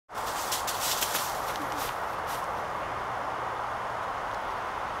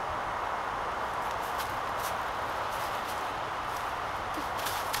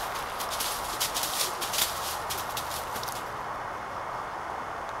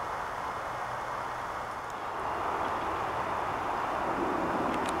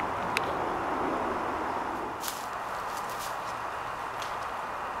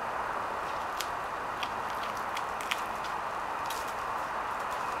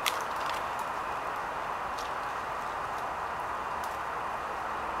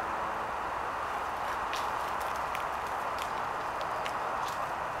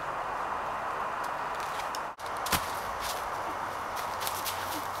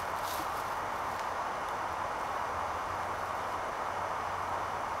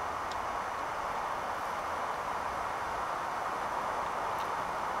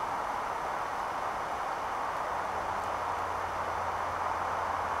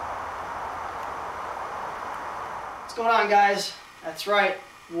What's going on, guys? That's right,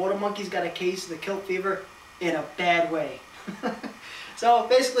 Water Monkey's got a case of the kilt fever in a bad way. So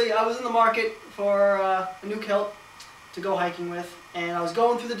basically, I was in the market for a new kilt to go hiking with, and I was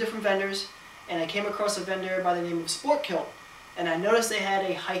going through the different vendors, and I came across a vendor by the name of Sport Kilt, and I noticed they had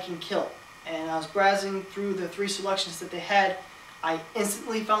a hiking kilt, and I was browsing through the 3 selections that they had. I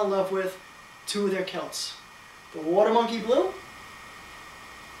instantly fell in love with 2 of their kilts, the Water Monkey Blue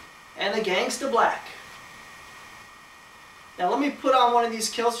and the Gangsta Black. Now let me put on one of these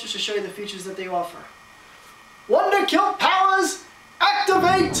kilts just to show you the features that they offer. Wonder Kilt powers,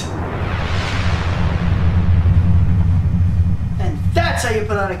 activate! And that's how you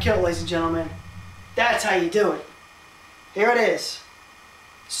put on a kilt, ladies and gentlemen. That's how you do it. Here it is.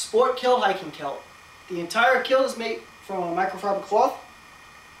 Sport Kilt hiking kilt. The entire kilt is made from a microfiber cloth.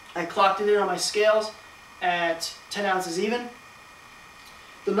 I clocked it in on my scales at 10 ounces even.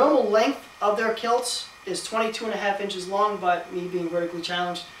 The normal length of their kilts is 22.5 inches long, but me being vertically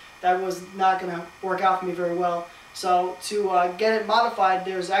challenged, that was not going to work out for me very well. So to get it modified,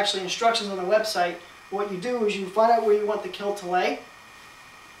 there's actually instructions on the website. What you do is you find out where you want the kilt to lay.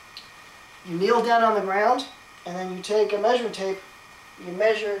 You kneel down on the ground, and then you take a measuring tape, you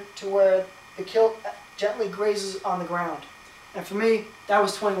measure to where the kilt gently grazes on the ground. And for me, that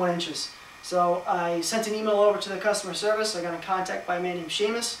was 21 inches. So I sent an email over to the customer service. I got in contact by a man named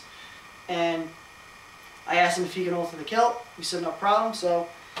Seamus, and I asked him if he can alter the kilt. He said no problem. So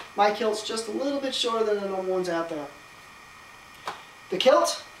my kilt's just a little bit shorter than the normal ones out there. The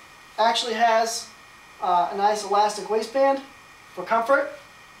kilt actually has a nice elastic waistband for comfort.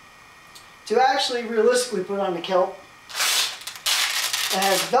 To actually realistically put on the kilt, it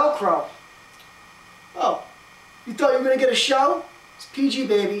has Velcro. Oh, you thought you were going to get a show? It's PG,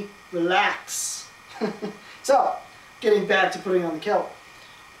 baby. Relax. So, getting back to putting on the kilt.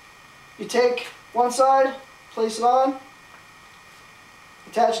 You take one side, place it on,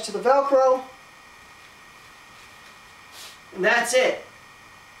 attach it to the Velcro, and that's it.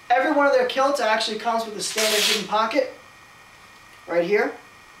 Every one of their kilts actually comes with a standard hidden pocket right here.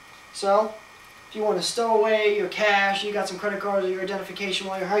 So, if you want to stow away your cash, you got some credit cards or your identification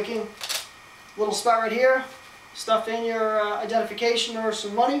while you're hiking, little spot right here, stuff in your identification or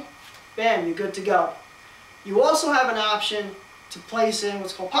some money, bam, you're good to go. You also have an option to place in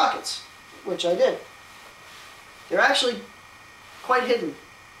what's called pockets, which I did. They're actually quite hidden,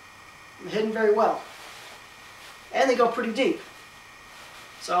 hidden very well, and they go pretty deep.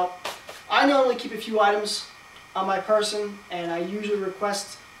 So I normally keep a few items on my person, and I usually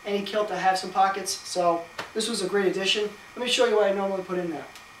request any kilt to have some pockets, so this was a great addition. Let me show you what I normally put in there.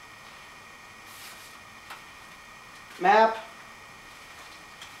 Map,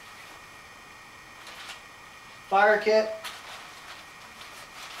 fire kit,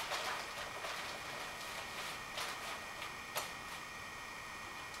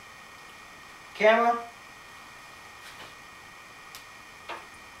 camera,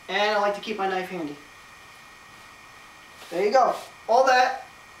 and I like to keep my knife handy. There you go. All that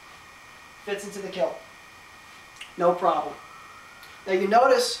fits into the kilt. No problem. Now you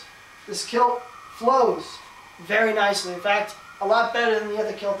notice this kilt flows very nicely. In fact, a lot better than the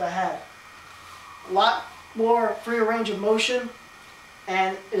other kilt I had. A lot more freer range of motion,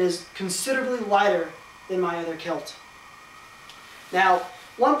 and it is considerably lighter than my other kilt. Now,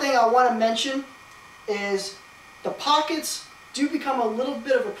 one thing I want to mention is the pockets do become a little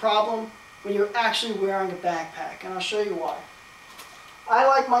bit of a problem when you're actually wearing a backpack, and I'll show you why. I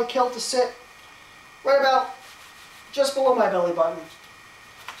like my kilt to sit right about just below my belly button.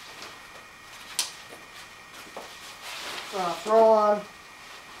 So I'll throw on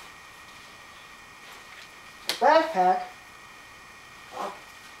a backpack,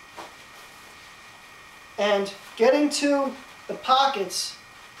 and getting to the pockets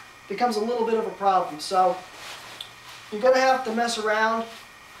becomes a little bit of a problem. So you're going to have to mess around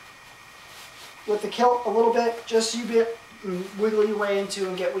with the kilt a little bit just so you get wiggle your way into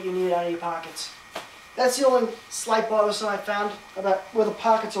and get what you need out of your pockets. That's the only slight bothersome I found about where the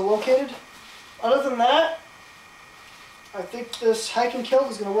pockets are located. Other than that, I think this hiking kilt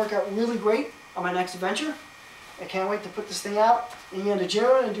is going to work out really great on my next adventure. I can't wait to put this thing out in the end of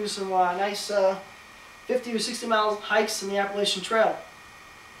June and do some nice 50 or 60 mile hikes in the Appalachian Trail.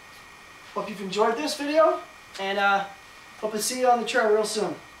 Hope you've enjoyed this video, and hope to see you on the trail real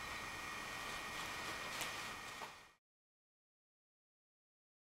soon.